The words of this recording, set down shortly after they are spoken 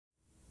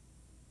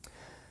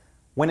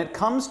When it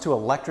comes to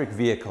electric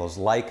vehicles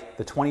like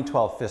the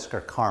 2012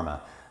 Fisker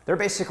Karma, there are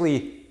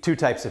basically two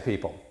types of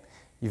people.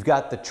 You've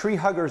got the tree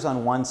huggers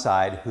on one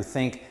side who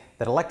think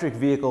that electric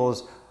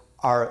vehicles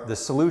are the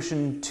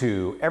solution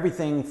to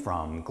everything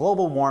from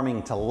global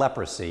warming to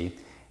leprosy.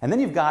 And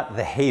then you've got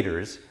the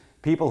haters,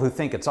 people who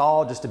think it's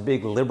all just a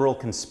big liberal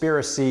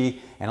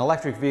conspiracy and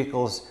electric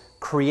vehicles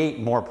create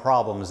more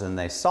problems than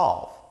they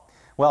solve.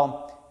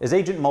 Well, as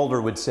Agent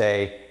Mulder would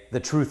say, the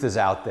truth is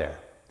out there.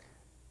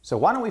 So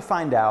why don't we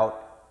find out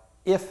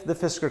if the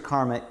Fisker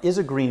Karma is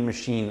a green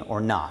machine or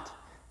not?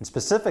 And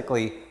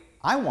specifically,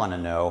 I want to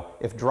know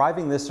if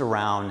driving this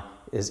around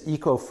is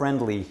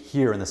eco-friendly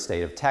here in the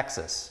state of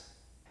Texas.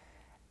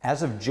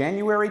 As of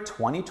January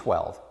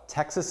 2012,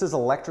 Texas's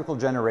electrical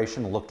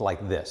generation looked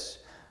like this.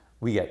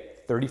 We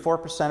get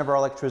 34% of our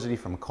electricity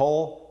from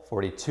coal,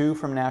 42%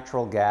 from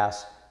natural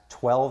gas,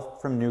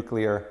 12% from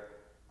nuclear,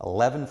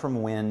 11%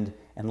 from wind,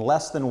 and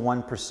less than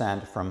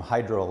 1% from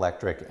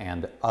hydroelectric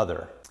and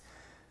other.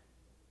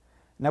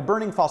 Now,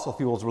 burning fossil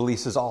fuels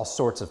releases all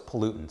sorts of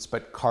pollutants,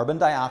 but carbon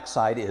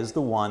dioxide is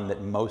the one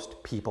that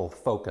most people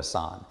focus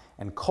on,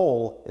 and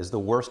coal is the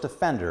worst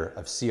offender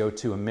of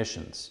CO2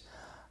 emissions.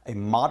 A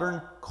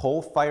modern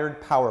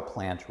coal-fired power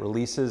plant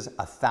releases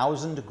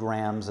 1,000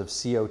 grams of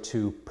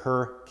CO2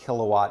 per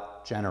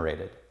kilowatt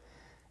generated.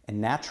 A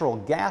natural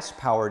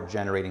gas-powered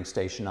generating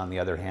station, on the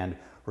other hand,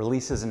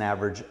 releases an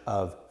average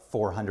of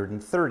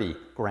 430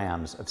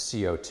 grams of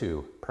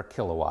CO2 per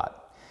kilowatt.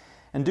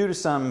 And due to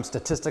some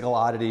statistical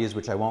oddities,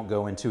 which I won't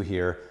go into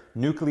here,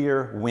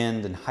 nuclear,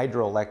 wind, and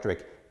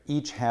hydroelectric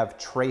each have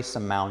trace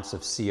amounts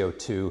of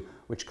CO2,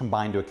 which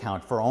combine to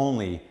account for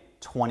only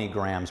 20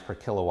 grams per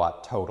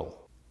kilowatt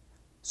total.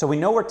 So we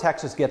know where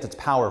Texas gets its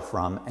power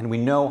from, and we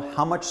know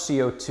how much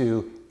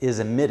CO2 is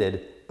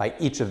emitted by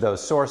each of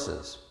those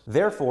sources.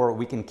 Therefore,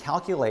 we can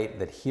calculate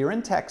that here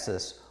in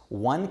Texas,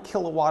 1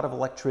 kilowatt of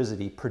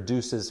electricity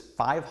produces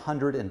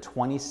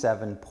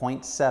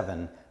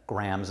 527.7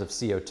 grams of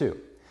CO2.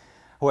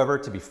 However,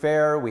 to be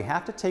fair, we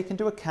have to take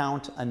into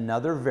account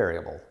another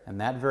variable, and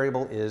that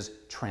variable is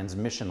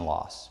transmission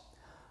loss.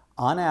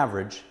 On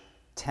average,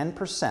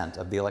 10%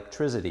 of the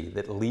electricity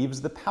that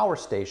leaves the power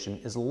station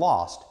is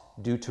lost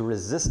due to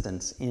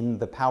resistance in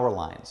the power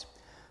lines.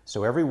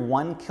 So every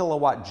 1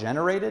 kilowatt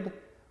generated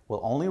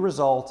will only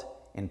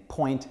result in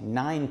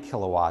 0.9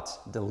 kilowatts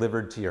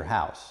delivered to your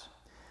house.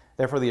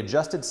 Therefore, the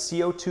adjusted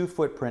CO2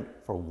 footprint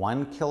for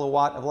 1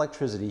 kilowatt of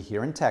electricity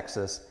here in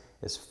Texas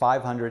is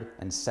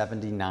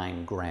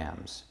 579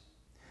 grams.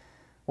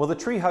 Well, the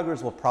tree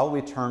huggers will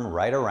probably turn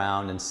right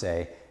around and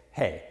say,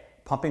 hey,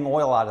 pumping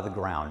oil out of the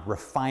ground,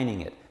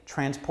 refining it,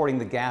 transporting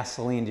the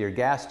gasoline to your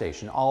gas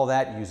station, all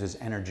that uses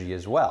energy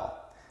as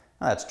well.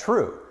 Now, that's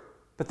true,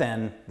 but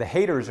then the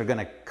haters are going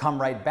to come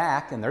right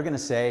back and they're going to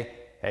say,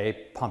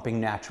 hey,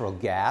 pumping natural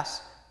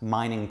gas,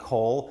 mining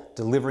coal,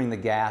 delivering the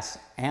gas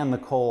and the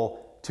coal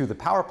to the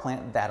power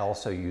plant, that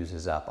also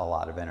uses up a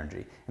lot of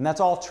energy. And that's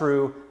all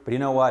true, but you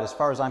know what? As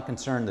far as I'm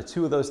concerned, the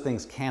two of those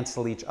things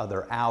cancel each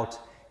other out.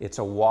 It's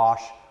a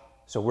wash,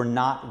 so we're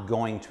not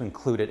going to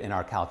include it in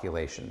our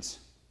calculations.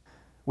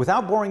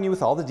 Without boring you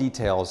with all the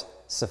details,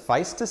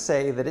 suffice to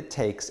say that it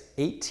takes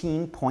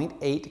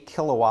 18.8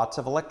 kilowatts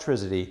of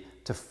electricity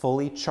to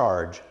fully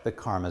charge the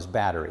Karma's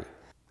battery.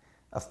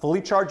 A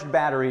fully charged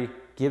battery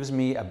gives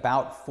me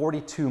about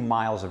 42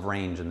 miles of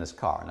range in this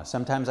car. Now,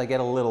 sometimes I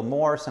get a little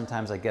more,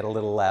 sometimes I get a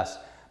little less,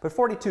 but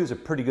 42 is a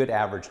pretty good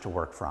average to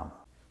work from.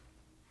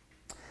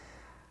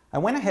 I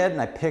went ahead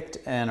and I picked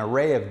an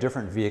array of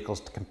different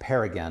vehicles to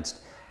compare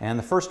against, and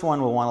the first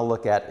one we'll want to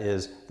look at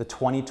is the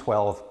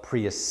 2012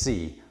 Prius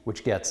C,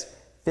 which gets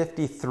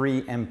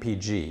 53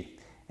 mpg.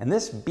 And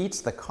this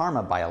beats the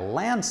Karma by a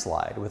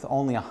landslide with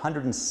only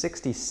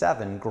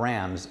 167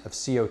 grams of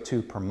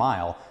CO2 per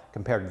mile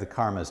compared to the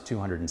Karma's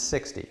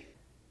 260.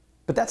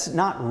 But that's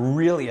not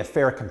really a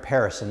fair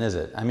comparison, is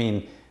it? I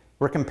mean,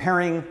 we're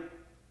comparing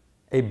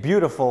a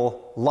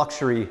beautiful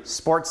luxury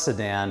sports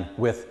sedan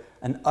with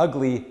an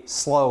ugly,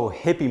 slow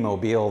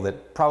hippie-mobile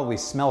that probably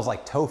smells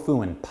like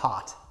tofu and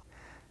pot.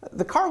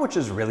 The car which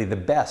is really the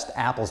best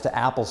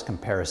apples-to-apples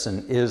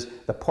comparison is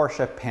the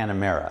Porsche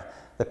Panamera.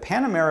 The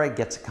Panamera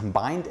gets a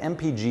combined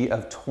MPG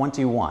of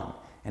 21,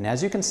 and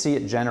as you can see,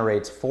 it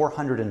generates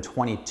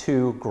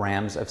 422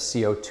 grams of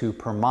CO2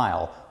 per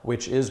mile,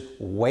 which is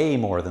way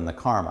more than the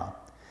Karma.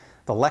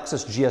 The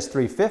Lexus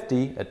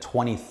GS350 at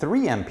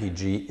 23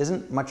 mpg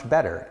isn't much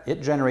better.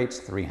 It generates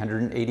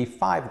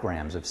 385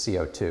 grams of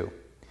CO2.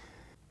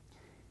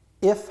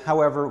 If,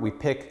 however, we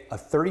pick a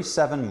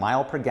 37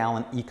 mile per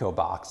gallon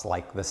EcoBox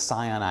like the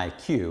Scion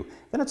IQ,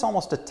 then it's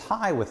almost a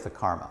tie with the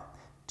Karma.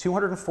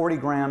 240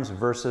 grams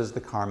versus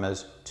the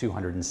Karma's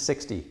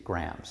 260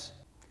 grams.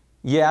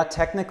 Yeah,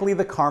 technically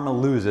the Karma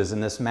loses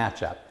in this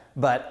matchup,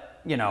 but,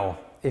 you know,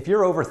 if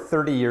you're over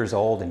 30 years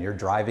old and you're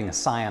driving a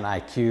Scion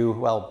IQ,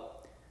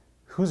 well,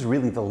 who's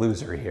really the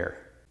loser here?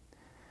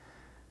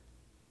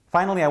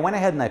 Finally, I went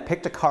ahead and I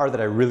picked a car that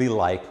I really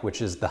like,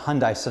 which is the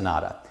Hyundai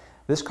Sonata.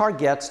 This car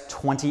gets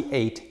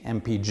 28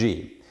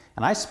 mpg,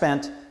 and I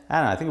spent I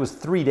don't know, I think it was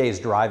 3 days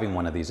driving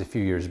one of these a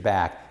few years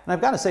back. And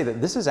I've got to say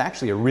that this is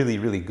actually a really,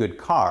 really good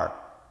car.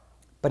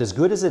 But as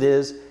good as it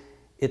is,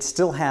 it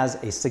still has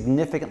a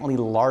significantly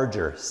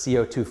larger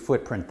CO2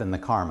 footprint than the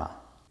Karma.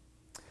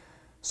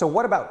 So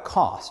what about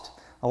cost?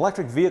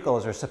 Electric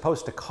vehicles are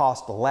supposed to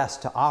cost less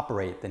to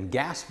operate than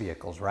gas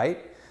vehicles,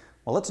 right?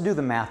 Well, let's do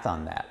the math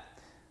on that.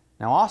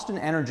 Now, Austin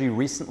Energy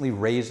recently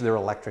raised their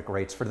electric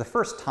rates for the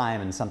first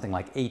time in something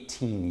like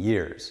 18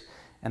 years.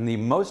 And the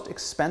most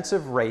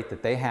expensive rate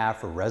that they have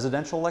for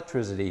residential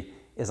electricity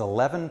is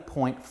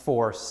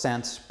 11.4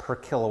 cents per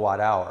kilowatt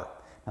hour.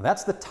 Now,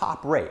 that's the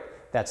top rate.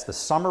 That's the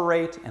summer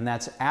rate, and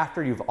that's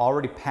after you've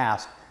already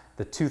passed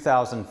the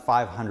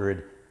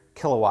 2,500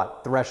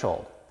 kilowatt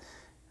threshold.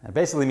 It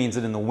basically means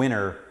that in the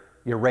winter,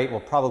 your rate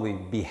will probably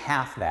be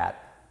half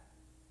that.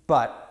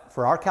 But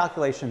for our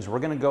calculations, we're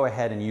going to go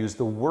ahead and use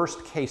the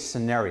worst case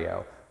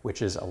scenario,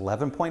 which is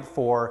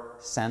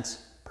 11.4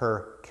 cents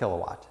per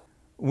kilowatt.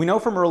 We know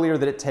from earlier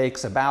that it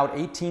takes about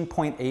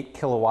 18.8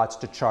 kilowatts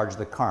to charge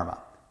the Karma.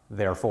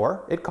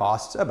 Therefore, it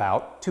costs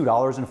about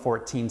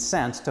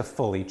 $2.14 to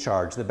fully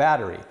charge the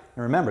battery.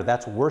 And remember,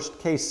 that's worst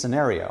case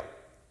scenario.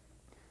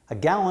 A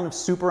gallon of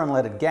super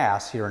unleaded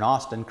gas here in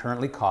Austin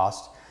currently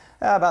costs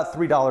about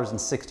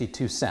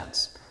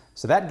 $3.62.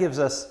 So that gives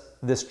us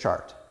this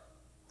chart.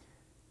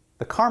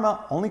 The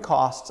Karma only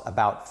costs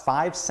about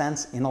 5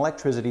 cents in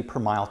electricity per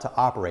mile to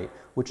operate,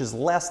 which is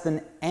less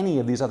than any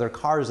of these other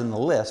cars in the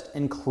list,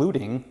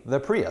 including the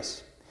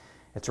Prius.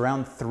 It's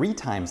around 3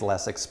 times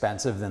less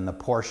expensive than the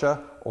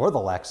Porsche or the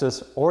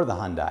Lexus or the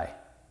Hyundai.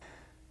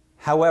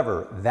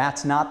 However,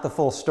 that's not the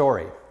full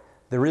story.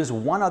 There is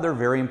one other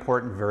very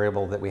important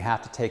variable that we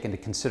have to take into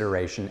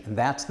consideration, and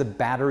that's the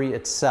battery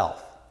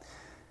itself.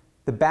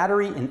 The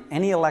battery in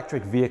any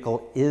electric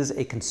vehicle is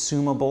a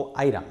consumable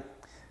item.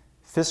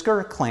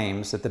 Fisker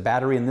claims that the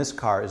battery in this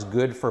car is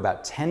good for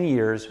about 10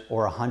 years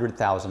or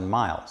 100,000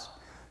 miles.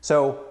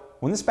 So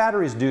when this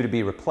battery is due to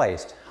be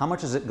replaced, how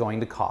much is it going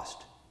to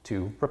cost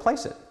to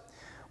replace it?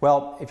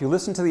 Well, if you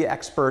listen to the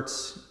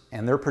experts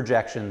and their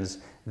projections,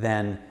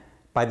 then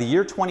by the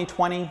year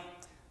 2020,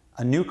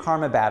 a new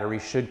Karma battery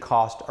should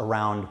cost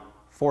around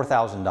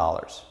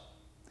 $4,000.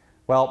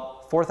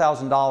 Well,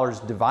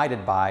 $4,000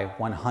 divided by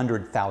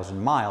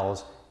 100,000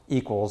 miles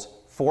equals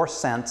 4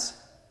 cents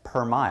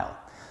per mile.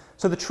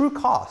 So the true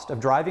cost of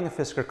driving a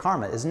Fisker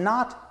Karma is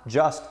not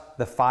just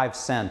the 5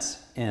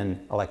 cents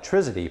in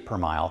electricity per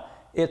mile,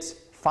 it's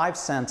 5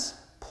 cents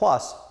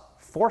plus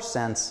 4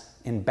 cents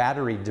in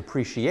battery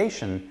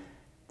depreciation.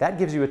 That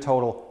gives you a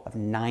total of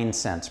 9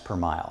 cents per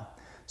mile.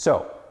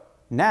 So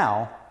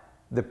now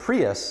the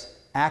Prius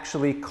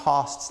actually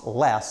costs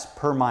less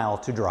per mile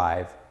to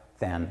drive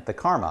than the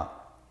Karma.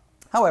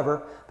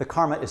 However, the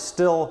Karma is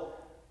still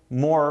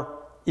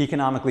more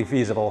economically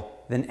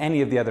feasible than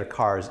any of the other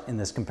cars in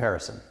this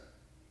comparison.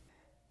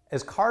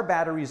 As car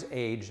batteries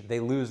age, they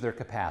lose their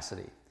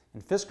capacity.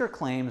 And Fisker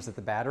claims that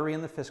the battery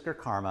in the Fisker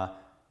Karma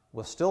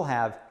will still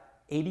have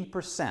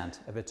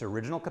 80% of its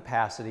original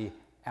capacity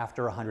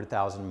after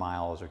 100,000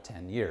 miles or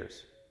 10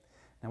 years.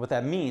 Now what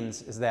that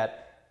means is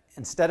that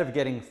instead of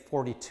getting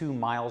 42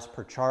 miles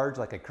per charge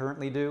like I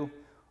currently do,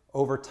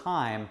 over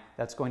time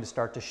that's going to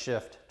start to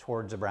shift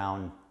towards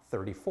around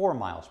 34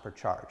 miles per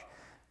charge.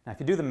 Now if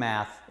you do the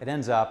math, it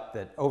ends up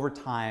that over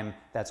time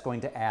that's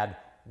going to add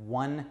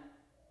 1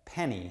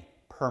 penny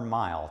per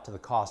mile to the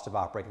cost of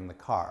operating the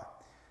car.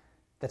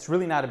 That's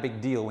really not a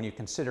big deal when you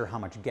consider how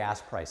much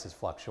gas prices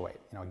fluctuate.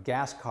 You know, a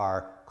gas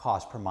car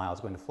cost per mile is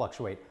going to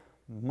fluctuate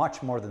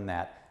much more than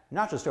that,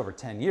 not just over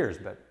 10 years,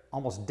 but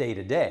almost day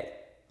to day.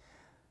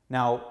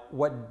 Now,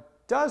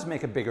 what does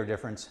make a bigger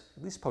difference,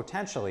 at least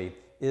potentially,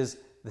 is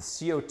the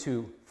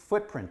CO2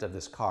 footprint of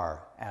this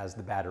car as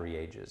the battery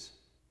ages.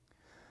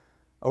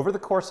 Over the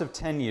course of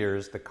 10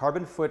 years, the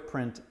carbon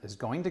footprint is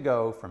going to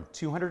go from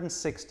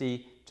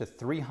 260 to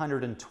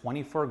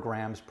 324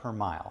 grams per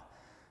mile.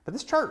 But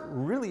this chart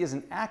really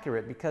isn't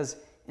accurate because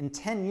in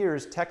 10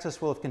 years,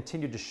 Texas will have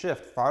continued to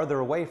shift farther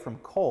away from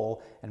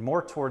coal and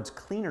more towards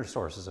cleaner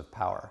sources of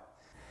power.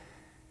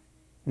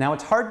 Now,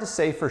 it's hard to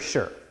say for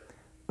sure,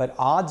 but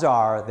odds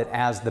are that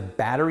as the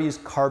battery's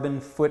carbon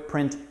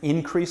footprint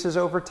increases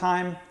over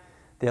time,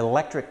 the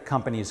electric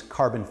company's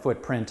carbon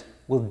footprint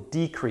will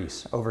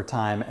decrease over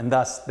time, and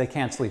thus they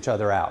cancel each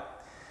other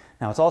out.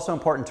 Now, it's also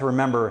important to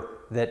remember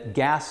that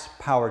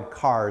gas-powered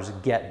cars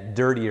get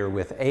dirtier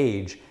with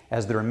age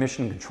as their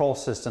emission control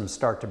systems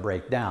start to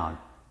break down.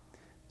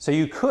 So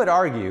you could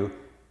argue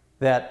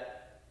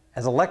that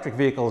as electric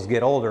vehicles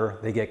get older,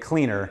 they get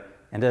cleaner,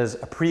 and as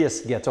a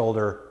Prius gets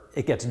older,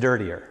 it gets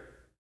dirtier.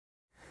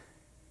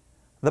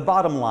 The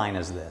bottom line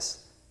is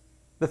this.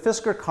 The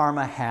Fisker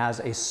Karma has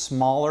a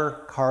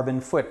smaller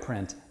carbon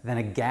footprint than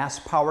a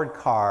gas-powered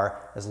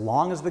car as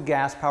long as the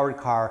gas-powered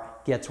car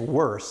gets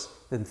worse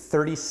than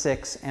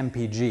 36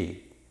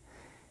 mpg.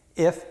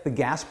 If the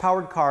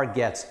gas-powered car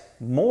gets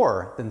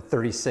more than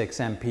 36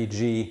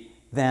 mpg,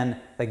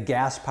 then the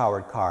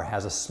gas-powered car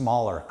has a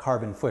smaller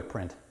carbon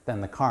footprint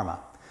than the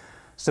Karma.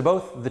 So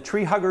both the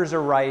tree huggers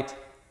are right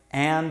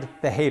and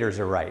the haters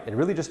are right. It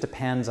really just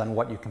depends on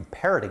what you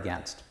compare it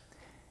against.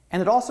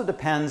 And it also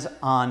depends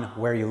on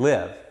where you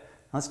live.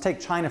 Let's take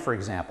China, for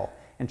example.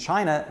 In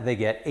China, they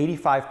get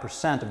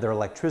 85% of their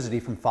electricity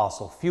from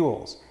fossil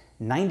fuels.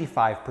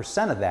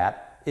 95% of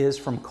that is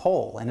from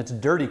coal, and it's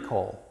dirty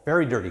coal,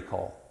 very dirty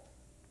coal.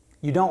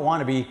 You don't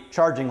want to be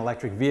charging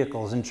electric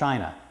vehicles in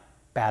China.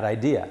 Bad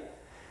idea.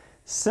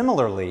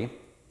 Similarly,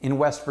 in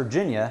West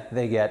Virginia,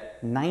 they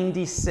get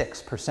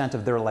 96%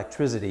 of their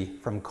electricity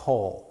from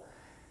coal.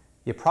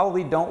 You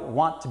probably don't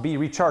want to be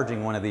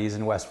recharging one of these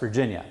in West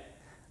Virginia.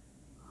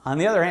 On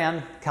the other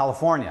hand,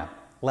 California,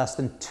 less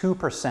than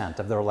 2%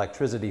 of their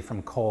electricity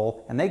from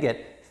coal, and they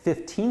get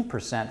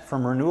 15%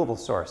 from renewable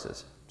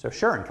sources. So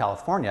sure, in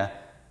California,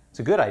 it's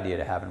a good idea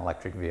to have an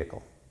electric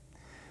vehicle.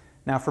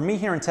 Now for me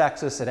here in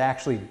Texas, it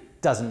actually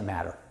doesn't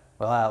matter.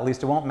 Well, at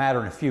least it won't matter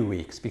in a few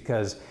weeks,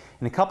 because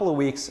in a couple of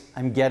weeks,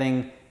 I'm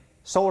getting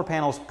solar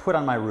panels put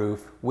on my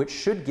roof, which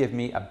should give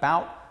me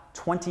about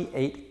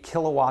 28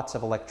 kilowatts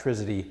of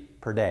electricity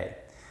per day.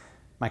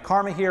 My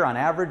Karma here, on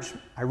average,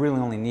 I really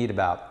only need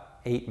about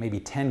 8, maybe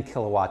 10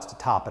 kilowatts to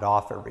top it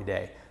off every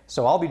day.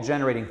 So I'll be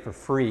generating for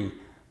free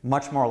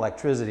much more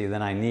electricity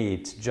than I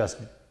need to just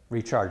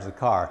recharge the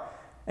car.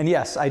 And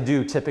yes, I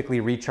do typically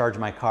recharge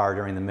my car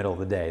during the middle of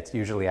the day. It's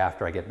usually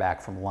after I get back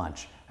from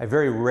lunch. I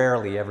very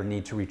rarely ever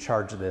need to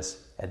recharge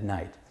this at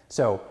night.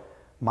 So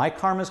my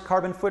Karma's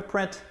carbon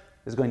footprint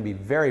is going to be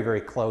very,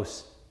 very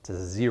close to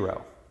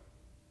zero.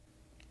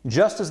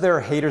 Just as there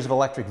are haters of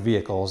electric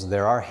vehicles,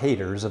 there are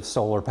haters of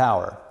solar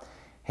power.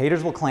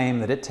 Haters will claim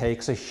that it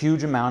takes a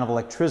huge amount of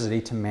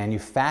electricity to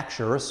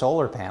manufacture a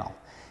solar panel.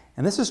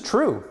 And this is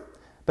true.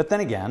 But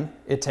then again,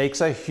 it takes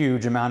a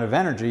huge amount of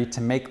energy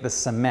to make the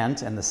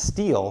cement and the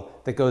steel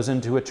that goes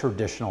into a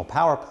traditional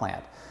power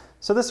plant.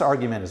 So this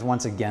argument is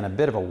once again a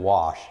bit of a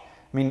wash.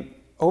 I mean,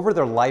 over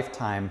their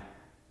lifetime,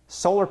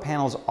 solar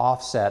panels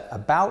offset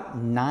about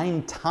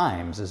 9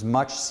 times as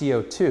much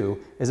CO2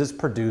 as is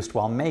produced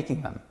while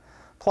making them.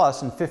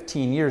 Plus, in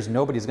 15 years,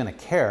 nobody's going to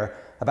care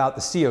about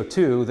the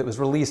CO2 that was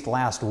released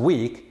last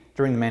week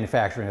during the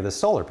manufacturing of this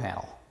solar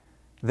panel.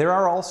 There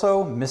are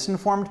also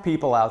misinformed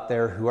people out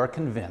there who are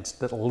convinced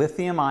that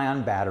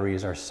lithium-ion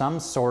batteries are some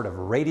sort of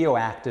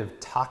radioactive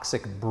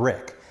toxic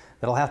brick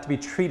that'll have to be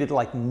treated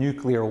like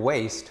nuclear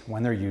waste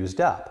when they're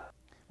used up.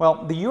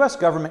 Well, the US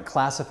government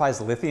classifies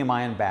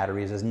lithium-ion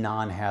batteries as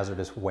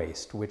non-hazardous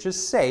waste, which is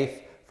safe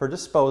for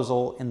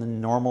disposal in the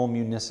normal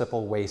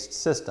municipal waste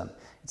system.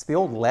 It's the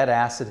old lead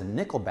acid and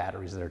nickel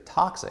batteries that are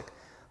toxic.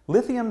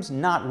 Lithium's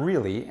not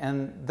really,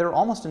 and they're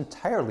almost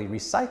entirely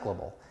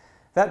recyclable.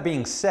 That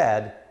being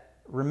said,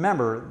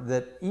 remember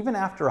that even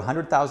after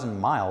 100,000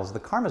 miles, the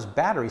Karma's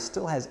battery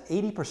still has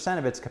 80%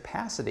 of its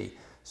capacity,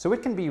 so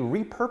it can be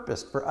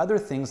repurposed for other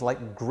things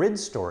like grid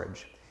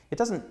storage. It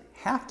doesn't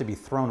have to be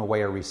thrown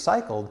away or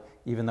recycled,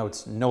 even though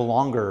it's no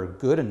longer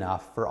good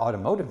enough for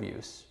automotive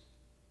use.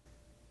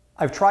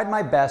 I've tried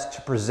my best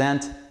to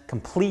present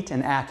complete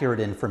and accurate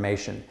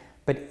information,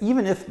 but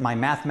even if my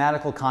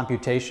mathematical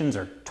computations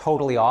are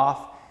totally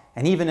off,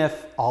 and even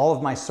if all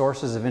of my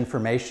sources of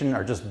information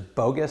are just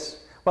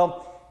bogus,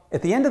 well,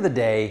 at the end of the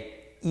day,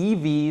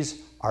 EVs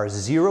are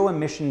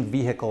zero-emission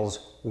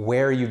vehicles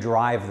where you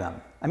drive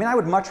them. I mean, I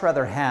would much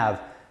rather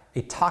have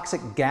a toxic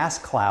gas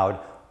cloud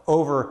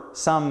over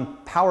some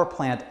power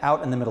plant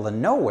out in the middle of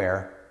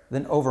nowhere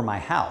than over my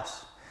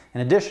house.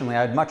 And additionally,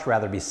 I'd much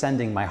rather be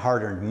sending my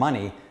hard-earned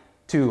money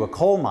to a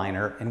coal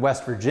miner in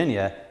West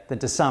Virginia than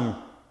to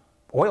some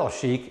oil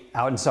sheik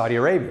out in Saudi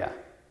Arabia.